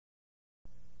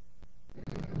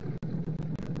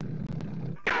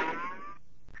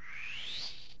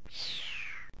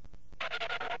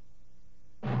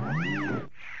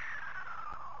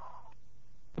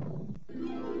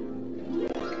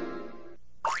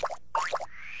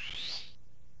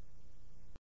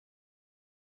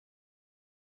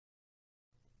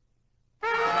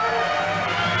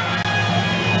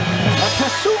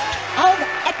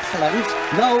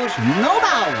knows no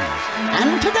bounds.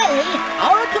 And today,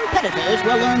 our competitors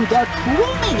will learn the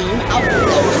true meaning of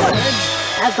those words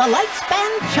as the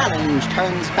Lightspan Challenge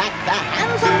turns back the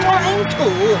hands of time to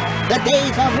the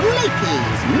days of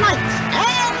ladies, knights,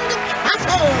 and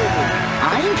castles.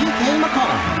 I'm PK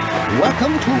McCall.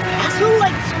 Welcome to Castle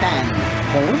Lightspan,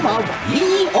 home of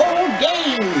ye old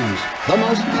games, the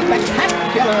most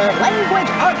spectacular language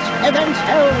arts events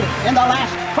held in the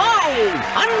last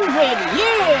 500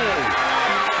 years.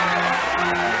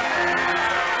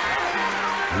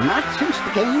 Not since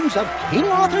the games of King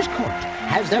Arthur's court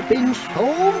has there been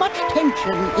so much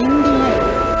tension in the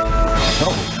air.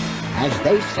 So, as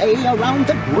they say around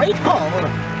the Great Hall,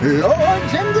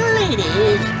 lords and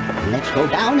ladies, let's go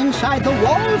down inside the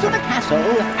walls of the castle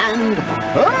and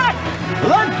let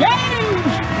the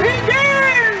games begin!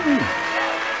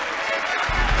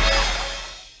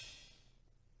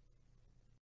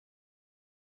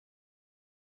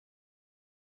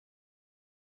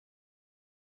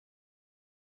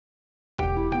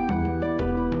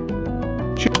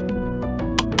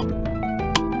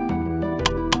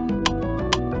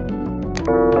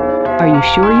 Are you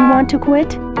sure you want to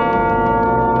quit?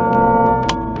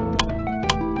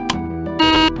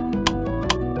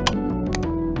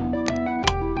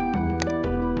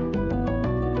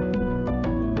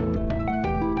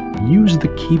 Use the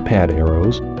keypad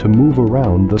arrows to move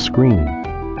around the screen.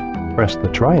 Press the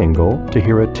triangle to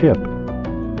hear a tip.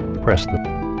 Press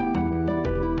the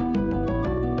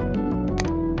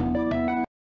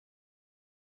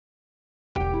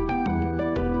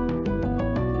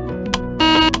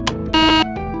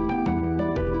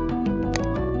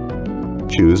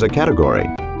Choose a category.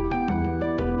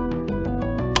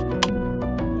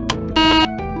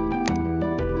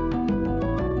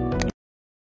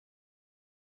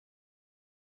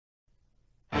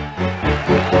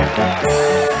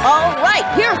 Alright,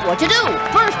 here's what you do.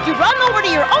 First, you run over to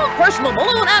your own personal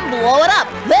balloon and blow it up.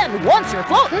 Then, once you're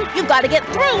floating, you've got to get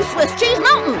through Swiss Cheese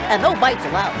Mountain, and no bites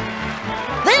allowed.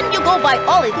 Then you go by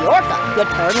Ollie the Orca. You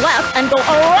turn left and go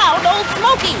around Old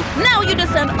Smoky. Now you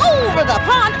descend over the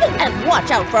pond and watch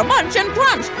out for Munch and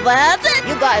Crunch. That's it.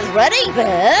 You guys ready?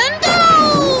 Then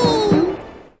go!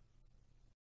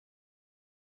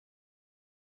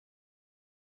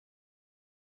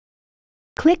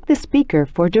 Click the speaker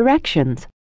for directions.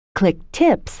 Click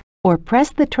Tips or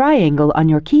press the triangle on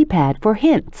your keypad for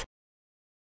hints.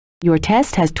 Your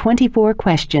test has 24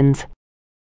 questions.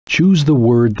 Choose the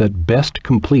word that best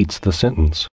completes the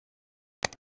sentence.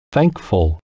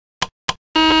 Thankful.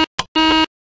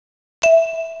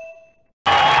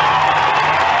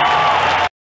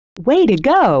 Way to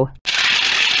go!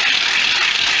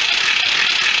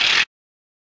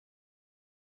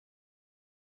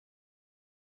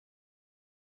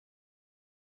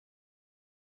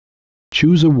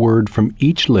 Choose a word from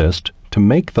each list to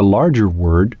make the larger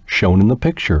word shown in the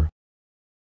picture.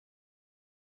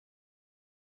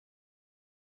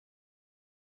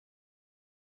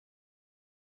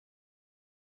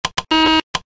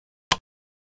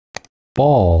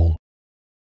 Ball.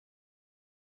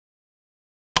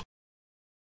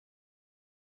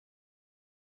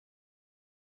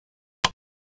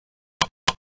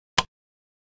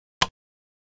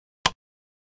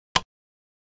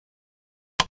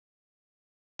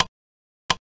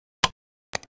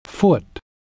 Foot.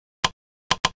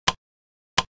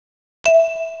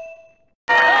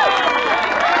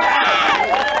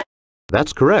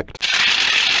 That's correct.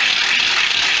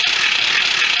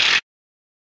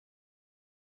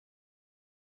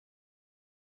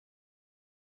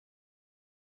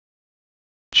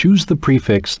 Choose the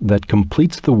prefix that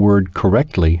completes the word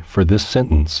correctly for this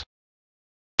sentence.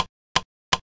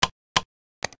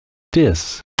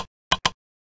 Dis.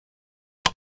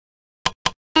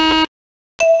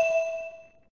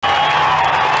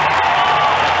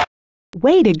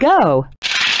 Way to go!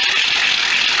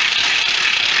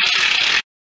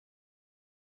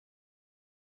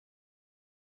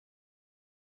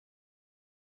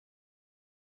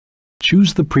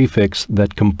 Choose the prefix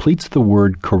that completes the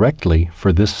word correctly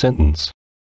for this sentence.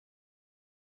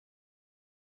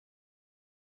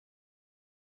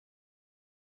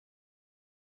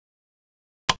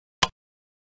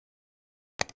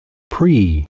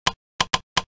 Pre.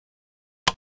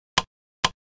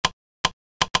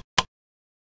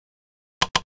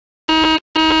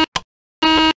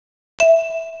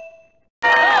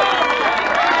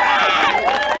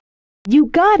 You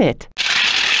got it!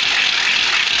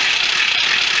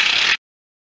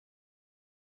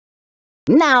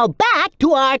 Now back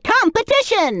to our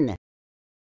competition!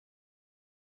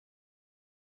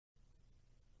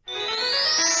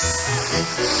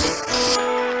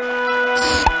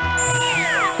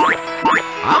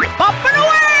 Up and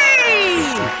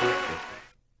away!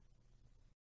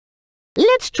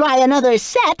 Let's try another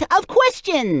set of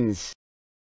questions.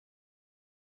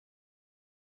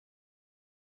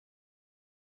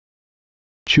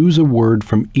 Choose a word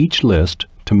from each list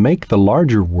to make the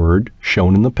larger word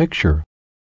shown in the picture.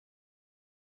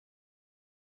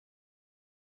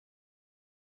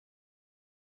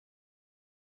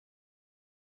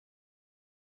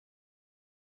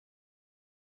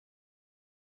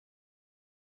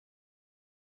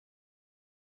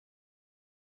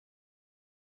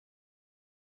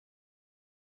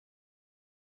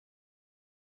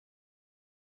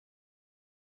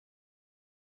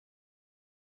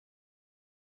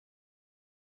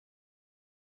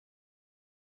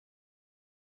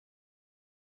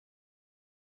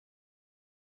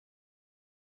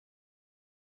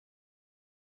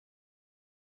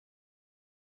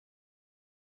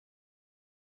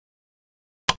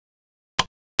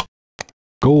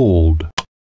 Gold.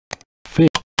 Fish.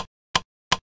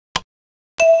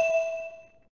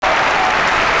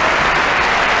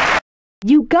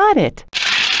 You got it!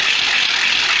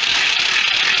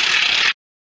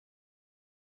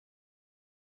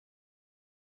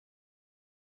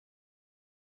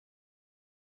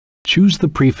 Choose the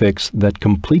prefix that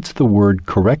completes the word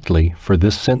correctly for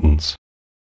this sentence.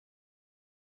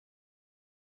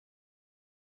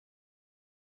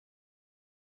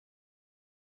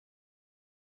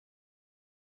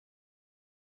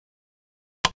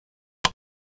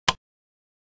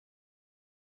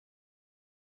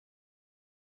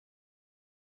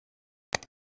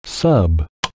 Sub.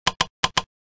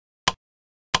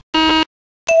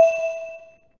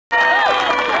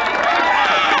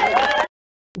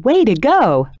 Way to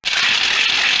go!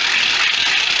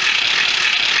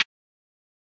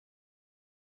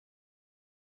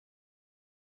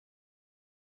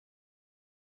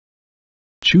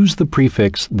 Choose the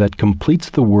prefix that completes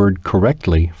the word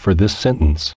correctly for this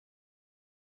sentence.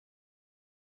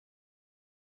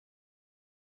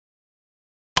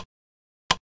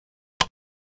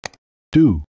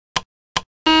 Do.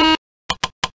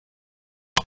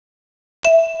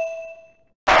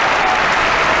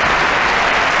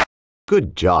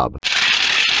 Good job.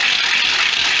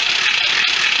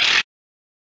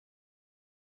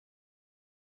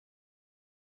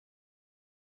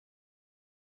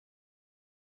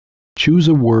 Choose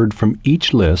a word from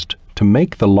each list to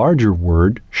make the larger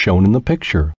word shown in the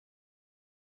picture.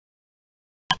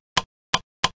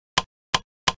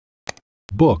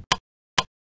 Book.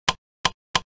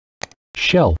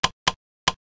 Shelf.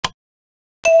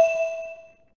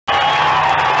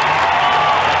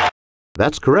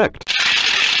 That's correct.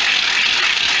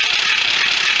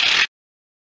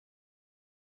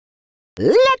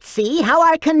 Let's see how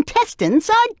our contestants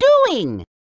are doing.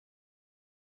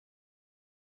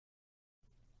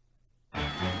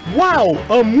 Wow,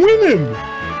 I'm winning!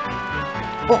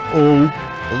 Uh-oh.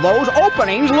 Those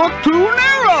openings look too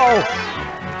narrow.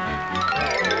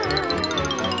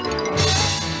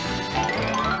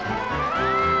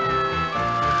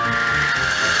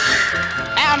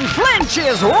 And Flinch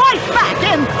is right back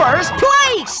in first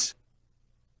place.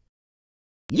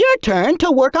 Your turn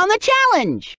to work on the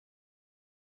challenge.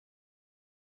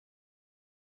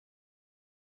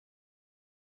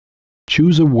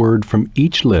 Choose a word from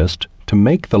each list to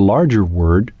make the larger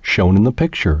word shown in the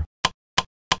picture.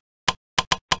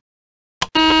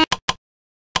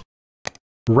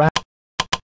 Rat.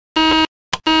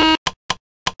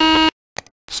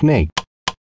 Snake.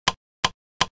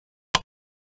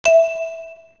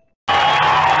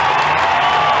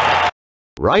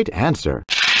 Right answer.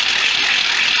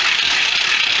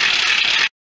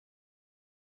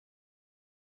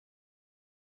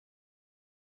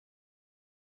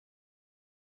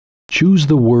 Choose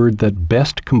the word that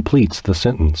best completes the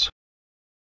sentence.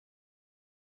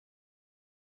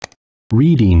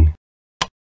 Reading.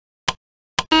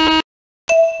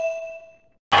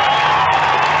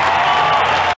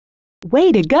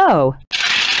 Way to go!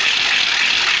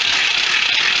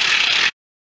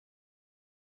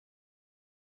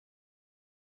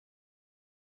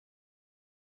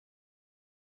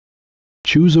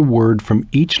 Choose a word from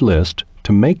each list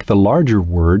to make the larger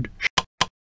word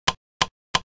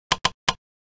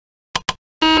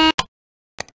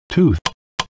tooth.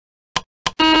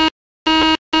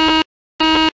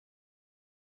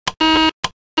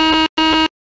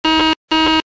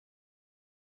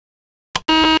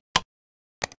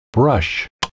 Brush.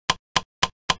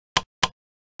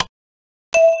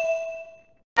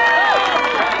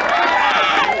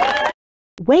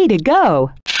 Way to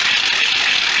go!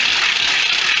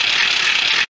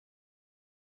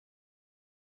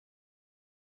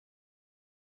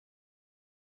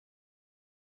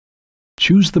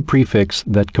 Choose the prefix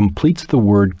that completes the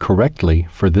word correctly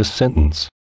for this sentence.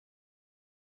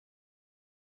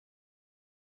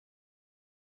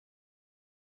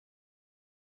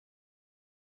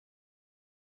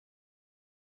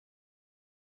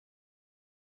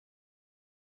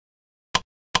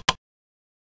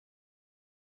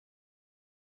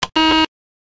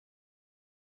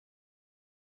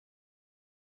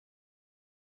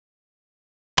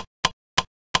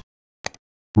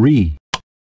 Re.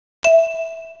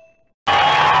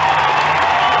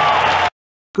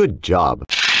 Good job.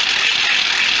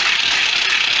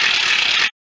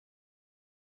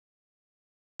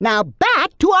 Now back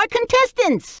to our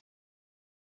contestants.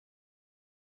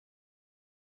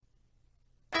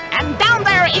 And down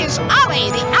there is Ollie,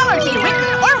 the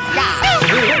allergy-ridden orca.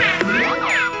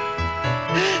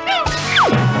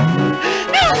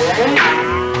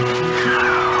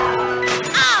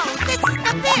 Oh, this is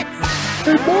the bits!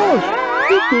 Hey, boss,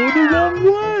 you're going the wrong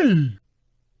way.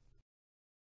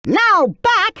 Now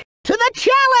back to the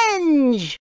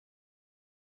challenge.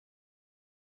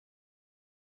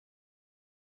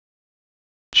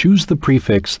 Choose the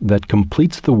prefix that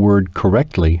completes the word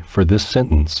correctly for this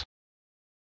sentence.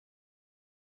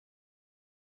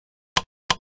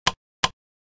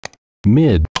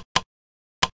 Mid.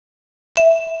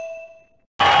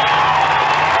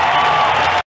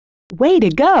 Way to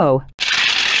go!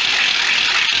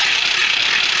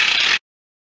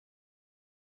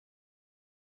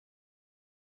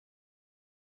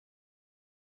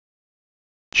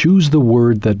 Choose the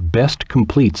word that best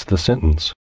completes the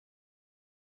sentence.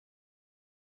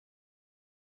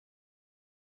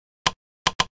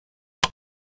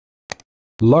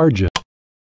 Largest.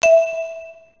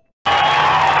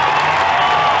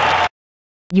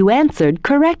 You answered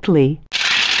correctly.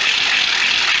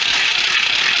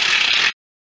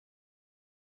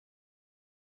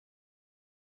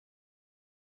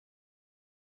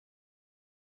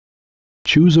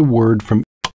 Choose a word from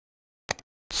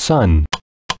sun.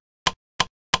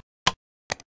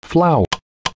 Flower.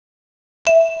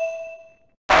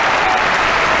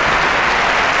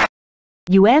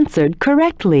 You answered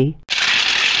correctly.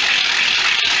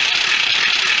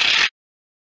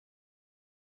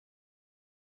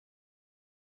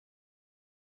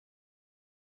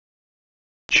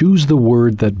 Choose the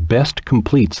word that best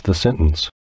completes the sentence.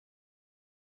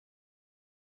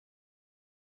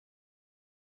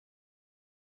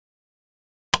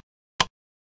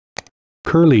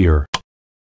 Curlier.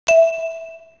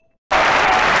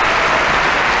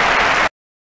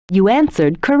 You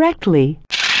answered correctly.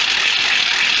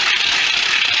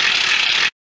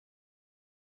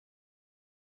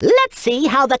 Let's see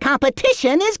how the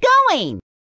competition is going.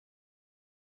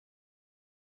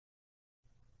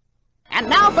 And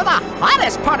now for the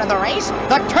hottest part of the race,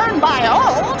 the turn by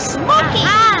Old Smoky.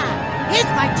 Aha! Here's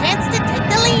my chance to take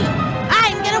the lead.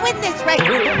 I'm gonna win this race.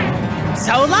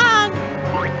 So long.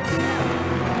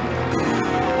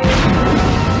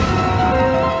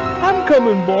 I'm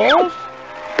coming, boss.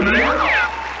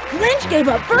 Flinch gave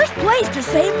up first place to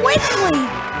save Wakely.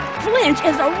 Flinch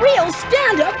is a real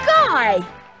stand-up guy.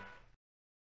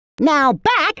 Now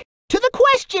back to the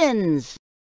questions.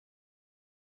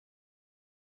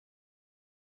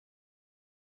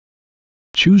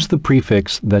 Choose the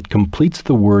prefix that completes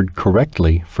the word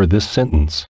correctly for this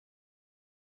sentence.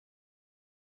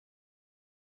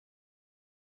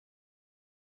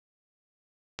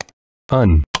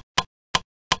 Un.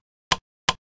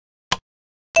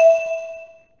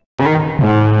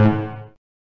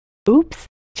 Oops,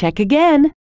 check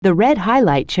again. The red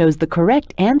highlight shows the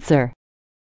correct answer.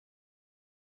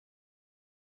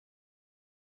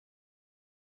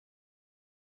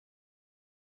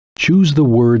 Choose the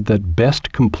word that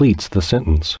best completes the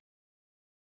sentence.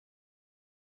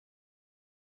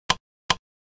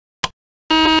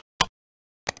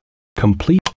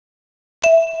 Complete.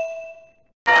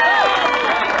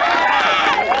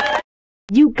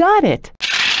 You got it!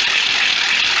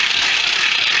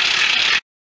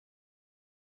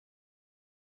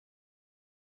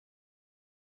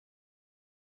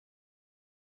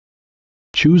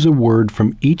 Choose a word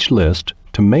from each list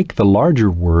to make the larger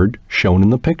word shown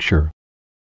in the picture.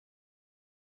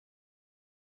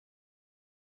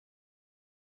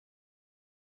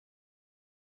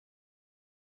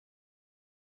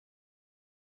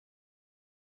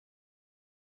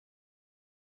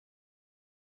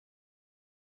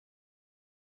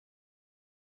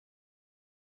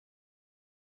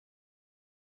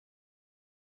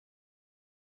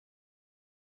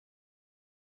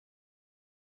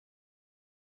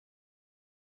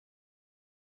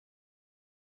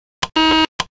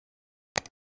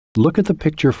 Look at the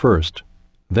picture first,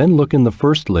 Then look in the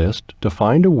first list to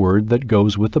find a word that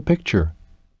goes with the picture.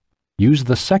 Use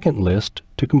the second list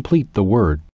to complete the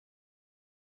word.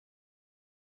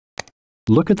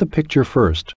 Look at the picture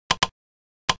first.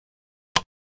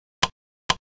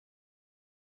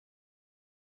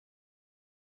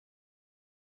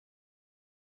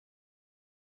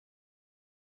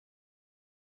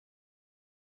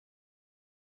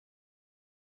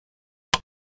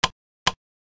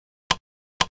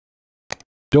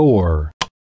 Door.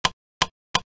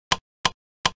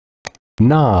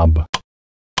 Knob.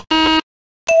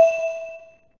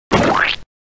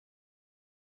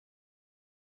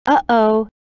 Uh-oh,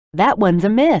 that one's a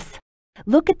miss.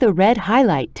 Look at the red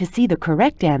highlight to see the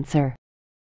correct answer.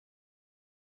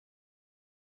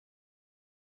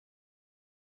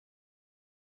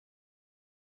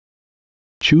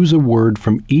 Choose a word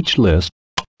from each list.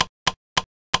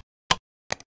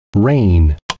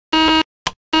 Rain.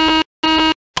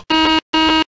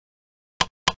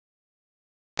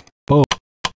 Boat.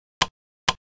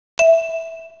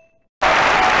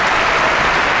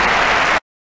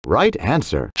 Right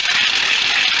answer.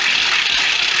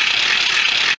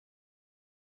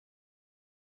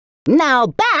 Now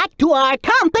back to our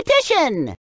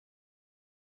competition.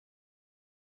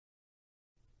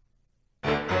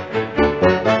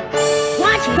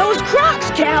 Watch those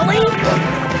Crocs, Callie!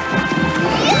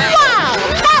 Wow!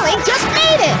 Callie just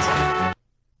made it!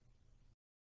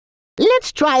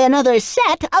 Let's try another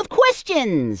set of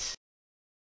questions.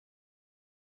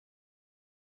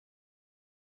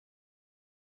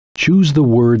 Choose the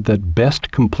word that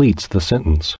best completes the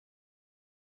sentence.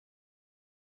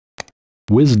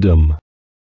 Wisdom.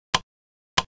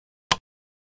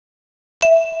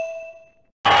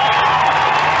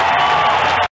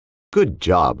 Good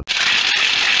job.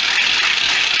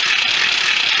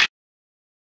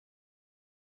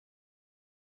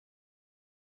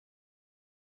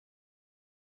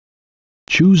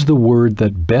 Choose the word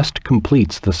that best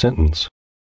completes the sentence.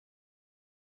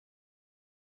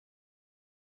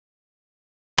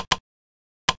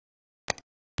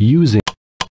 Using.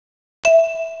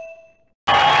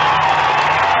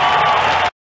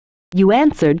 You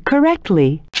answered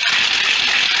correctly.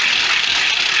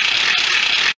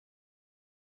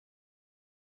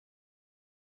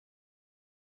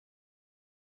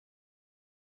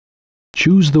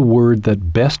 Choose the word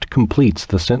that best completes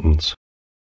the sentence.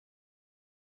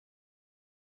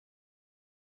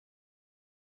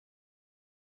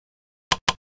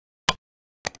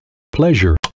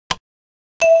 Pleasure.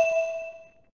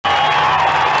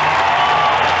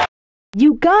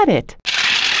 You got it!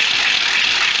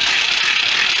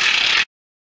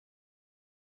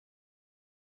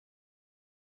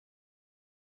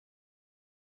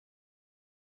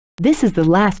 This is the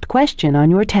last question on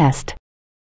your test.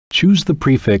 Choose the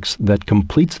prefix that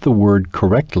completes the word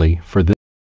correctly for this.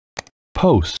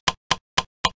 Post.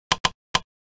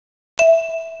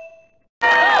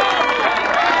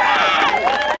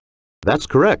 That's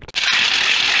correct.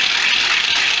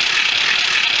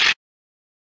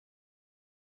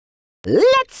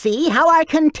 Let's see how our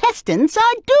contestants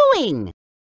are doing.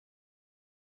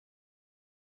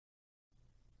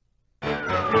 It's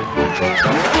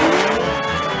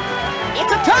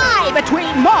a tie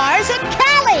between Mars and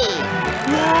Callie.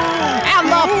 And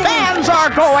the fans are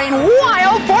going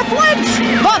wild for Flinch,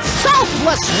 the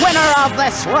selfless winner of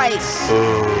this race.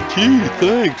 Gee,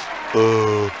 thanks.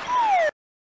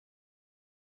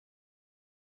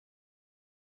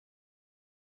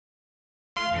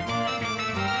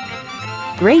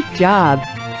 Great job!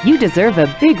 You deserve a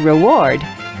big reward.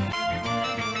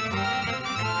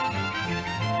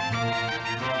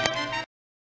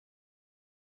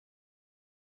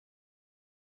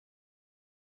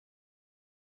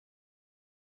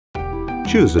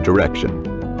 Choose a direction.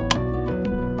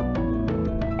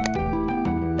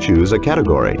 Choose a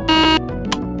category.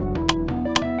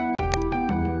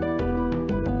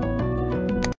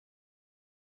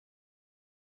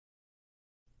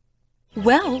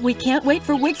 Well, we can't wait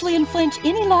for Wigsley and Flinch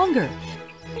any longer.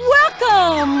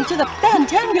 Welcome to the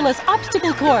Fantabulous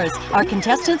Obstacle Course, our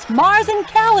contestants Mars and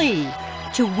Callie.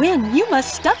 To win, you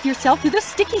must stuff yourself through the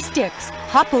sticky sticks,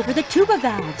 hop over the tuba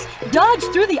valves, dodge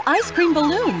through the ice cream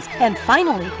balloons, and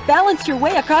finally balance your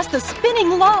way across the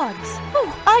spinning logs.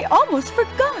 Oh, I almost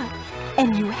forgot.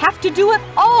 And you have to do it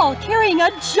all carrying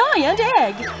a giant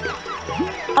egg.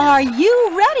 Are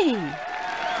you ready?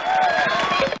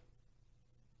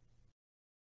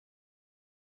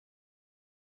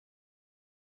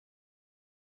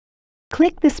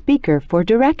 Click the speaker for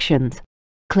directions.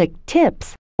 Click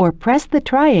Tips or press the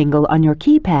triangle on your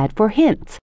keypad for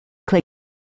hints. Click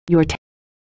your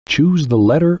Choose the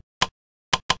letter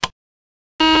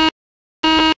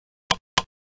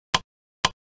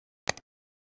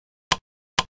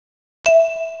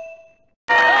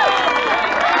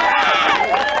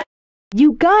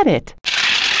got it!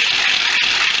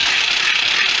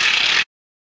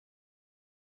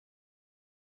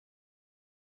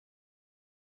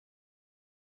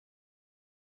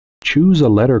 Choose a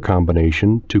letter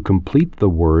combination to complete the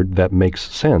word that makes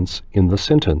sense in the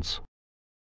sentence.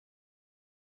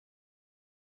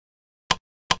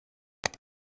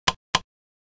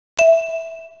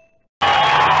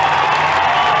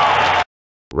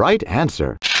 Right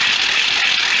answer.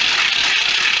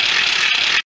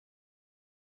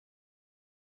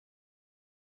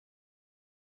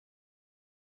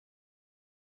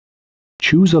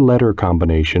 Choose a letter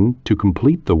combination to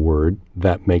complete the word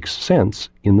that makes sense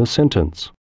in the sentence.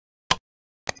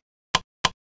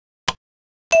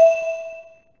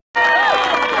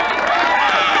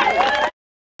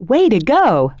 Way to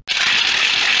go!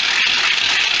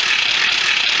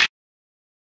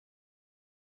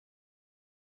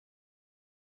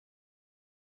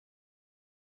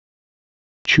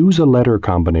 Choose a letter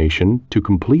combination to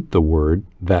complete the word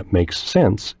that makes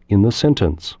sense in the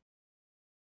sentence.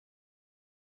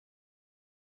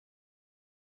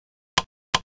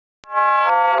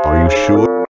 Are you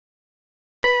sure?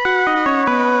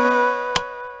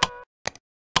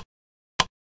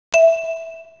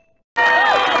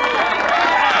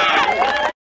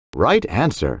 Right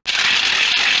answer.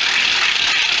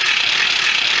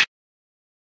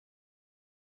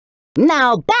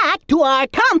 Now back to our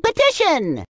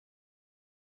competition!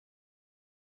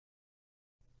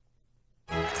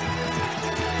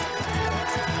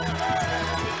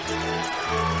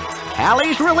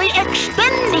 Callie's really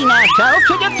extending herself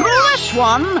to get through this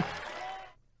one.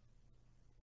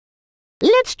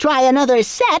 Let's try another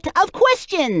set of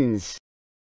questions.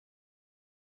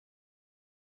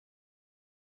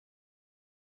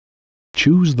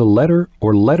 Choose the letter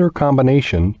or letter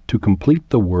combination to complete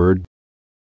the word.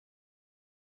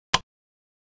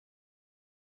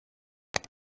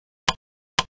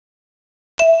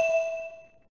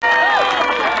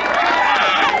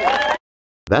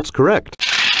 That's correct.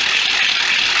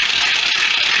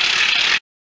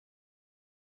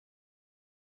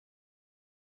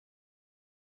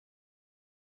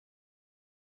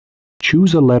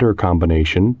 Choose a letter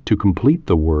combination to complete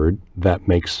the word that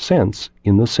makes sense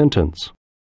in the sentence.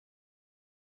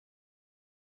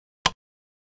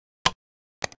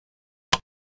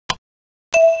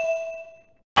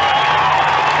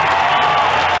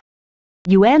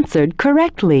 You answered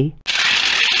correctly.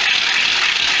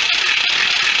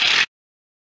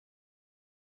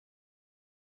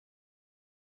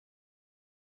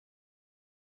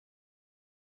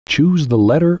 Choose the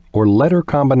letter or letter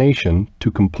combination to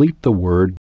complete the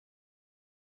word.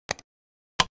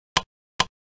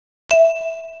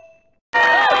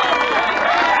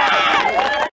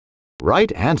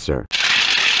 Right answer.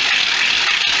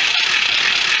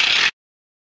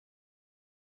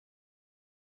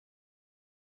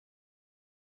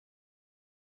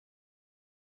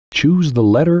 Choose the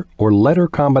letter or letter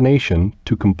combination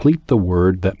to complete the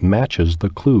word that matches the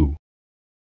clue.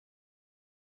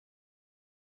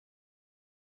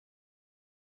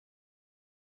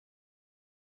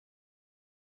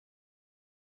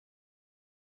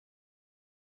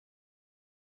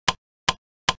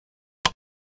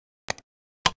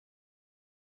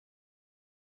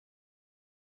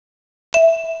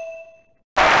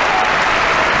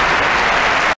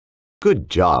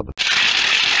 Good job.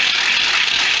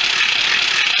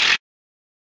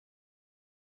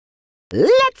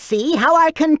 Let's see how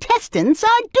our contestants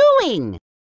are doing.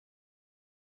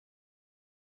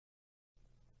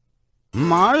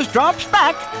 Mars drops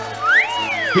back.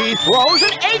 He throws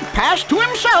an egg pass to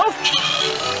himself.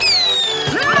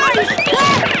 Nice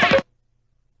catch!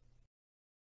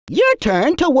 Your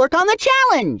turn to work on the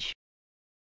challenge.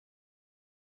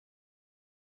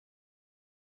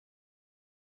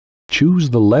 Choose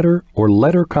the letter or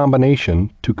letter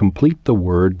combination to complete the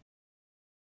word.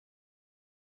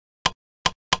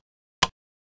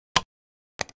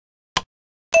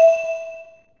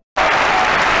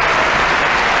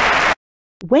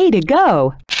 Way to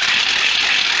go!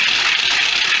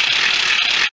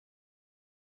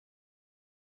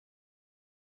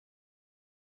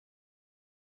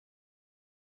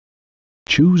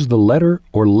 Choose the letter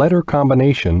or letter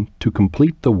combination to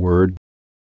complete the word.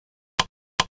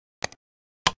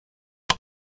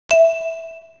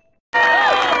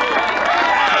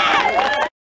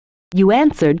 You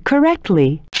answered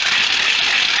correctly.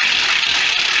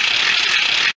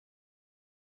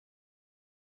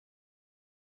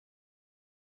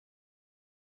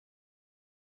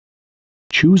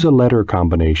 Choose a letter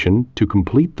combination to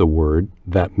complete the word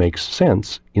that makes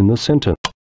sense in the sentence.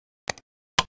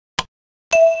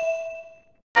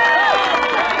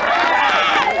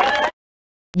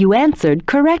 You answered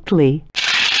correctly.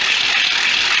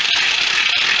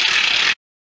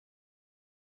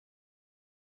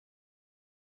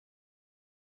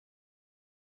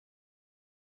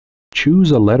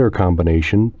 Choose a letter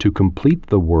combination to complete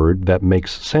the word that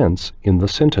makes sense in the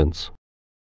sentence.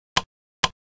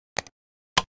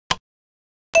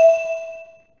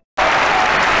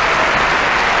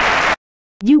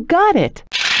 You got it!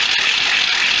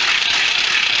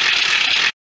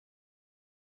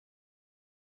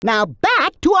 Now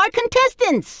back to our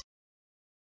contestants.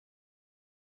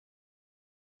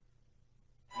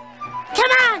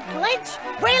 Come on, Flinch!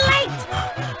 We're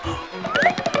late!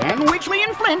 Can Widgley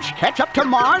and Flinch catch up to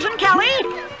Mars and Callie?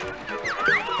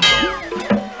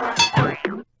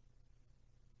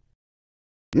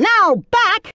 Now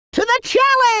back to the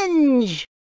challenge!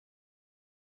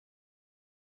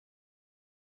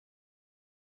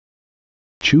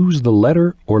 Choose the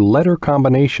letter or letter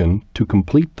combination to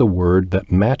complete the word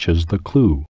that matches the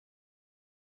clue.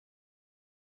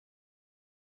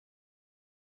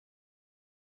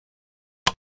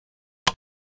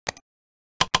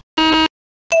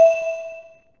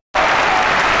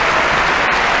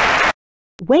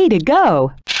 Way to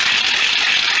go!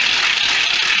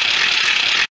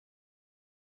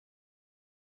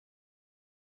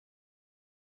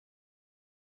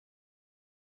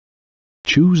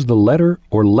 Choose the letter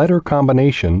or letter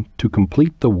combination to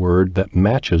complete the word that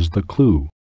matches the clue.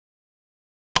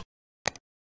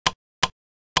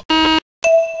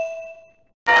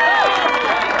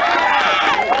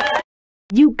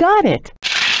 You got it!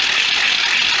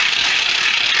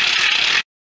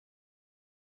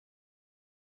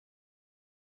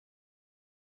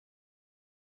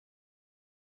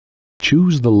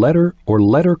 Choose the letter or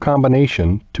letter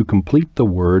combination to complete the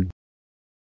word.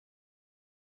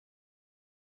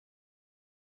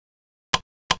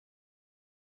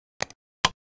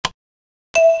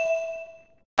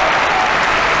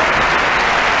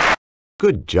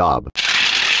 Good job.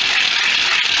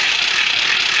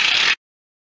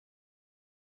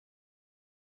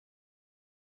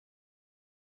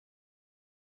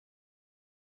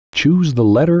 Choose the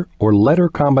letter or letter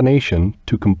combination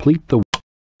to complete the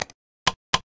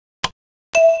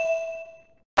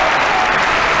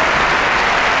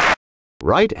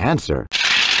Right answer.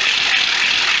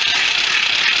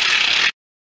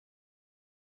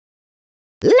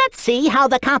 Let's see how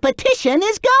the competition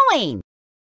is going.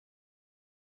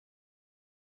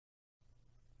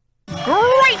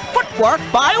 Great footwork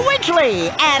by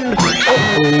Widgley and...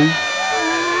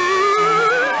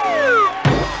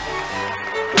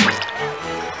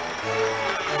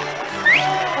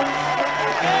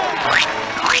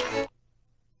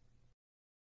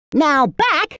 Now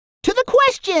back to the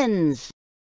questions.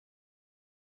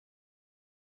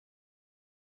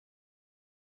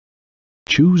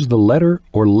 Choose the letter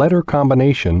or letter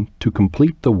combination to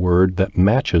complete the word that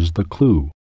matches the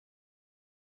clue.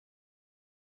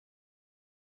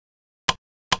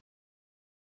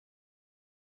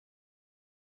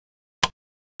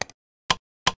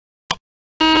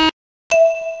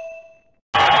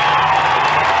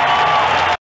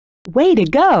 Way to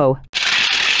go!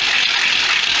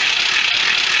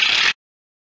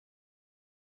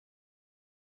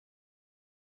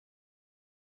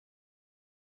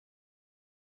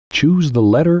 Choose the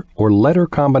letter or letter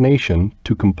combination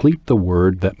to complete the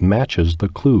word that matches the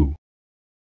clue.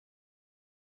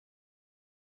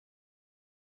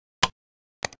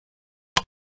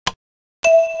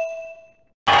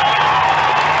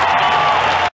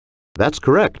 That's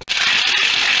correct.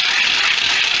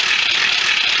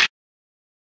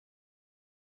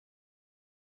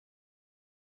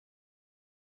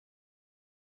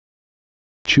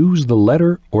 Choose the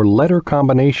letter or letter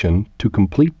combination to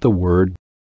complete the word.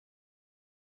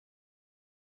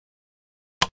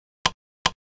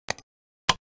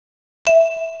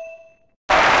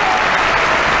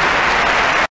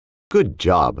 Good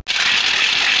job.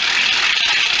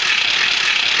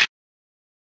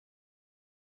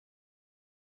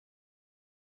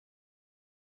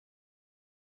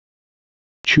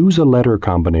 Choose a letter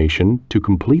combination to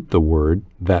complete the word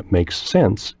that makes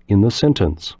sense in the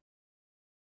sentence.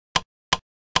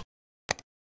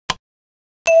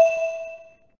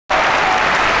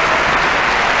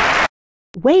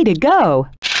 Way to go!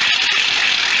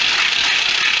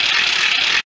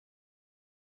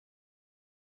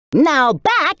 Now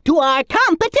back to our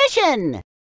competition.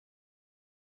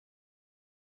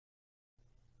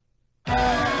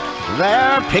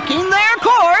 They're picking their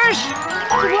course.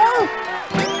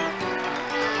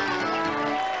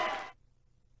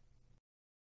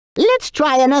 Let's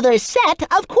try another set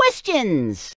of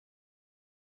questions.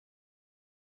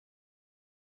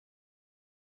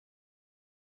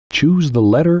 Choose the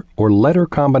letter or letter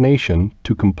combination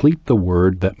to complete the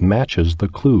word that matches the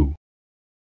clue.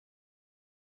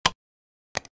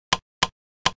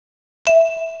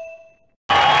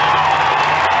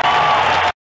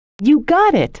 You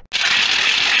got it!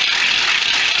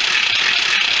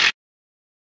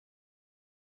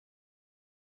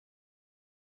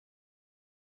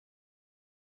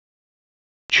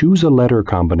 Choose a letter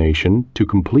combination to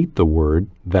complete the word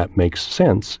that makes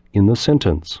sense in the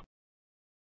sentence.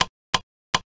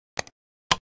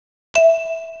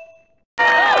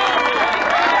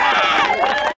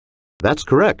 That's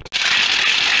correct.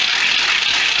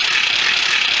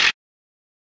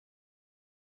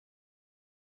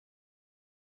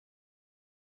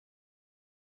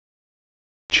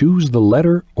 Choose the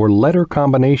letter or letter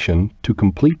combination to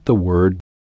complete the word.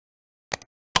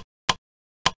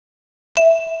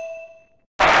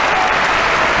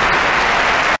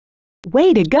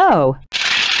 Way to go!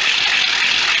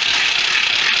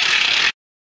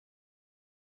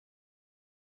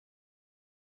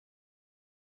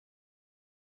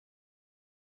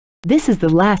 This is the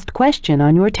last question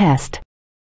on your test.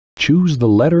 Choose the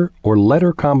letter or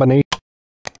letter combination.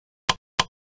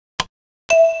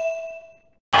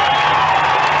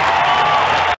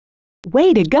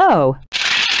 Way to go!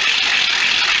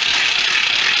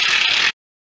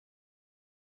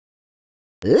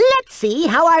 Let's see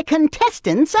how our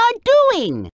contestants are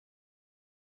doing.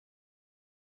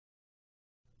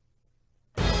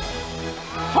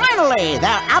 Finally,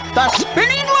 they're at the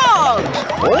spinning logs.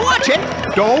 Watch it!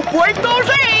 Don't break those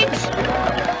eggs!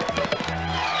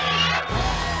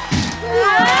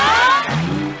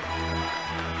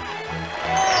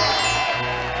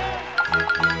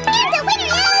 And the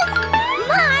winner is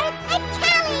Mars and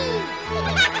Kelly!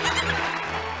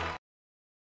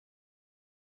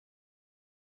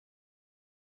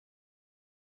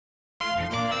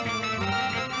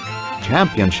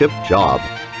 Championship job.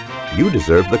 You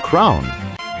deserve the crown.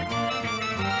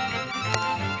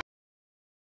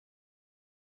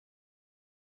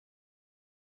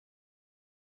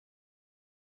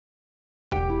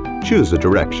 Choose a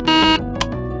direction.